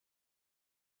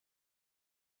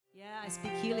Yeah, I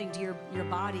speak healing to your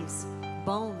bodies,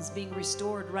 bones being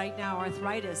restored right now,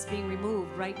 arthritis being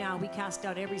removed right now. We cast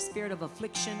out every spirit of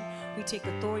affliction. We take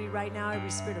authority right now,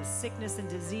 every spirit of sickness and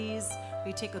disease.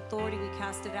 We take authority, we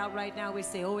cast it out right now. We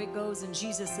say, oh, it goes in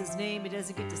Jesus' name. It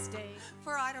doesn't get to stay.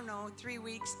 For, I don't know, 3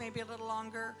 weeks, maybe a little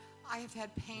longer, I have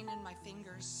had pain in my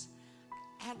fingers,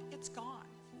 and it's gone.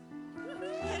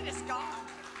 It is gone.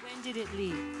 When did it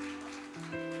leave?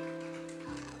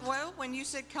 Well, when you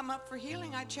said come up for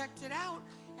healing, I checked it out,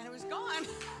 and it was gone.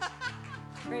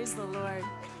 Praise the Lord.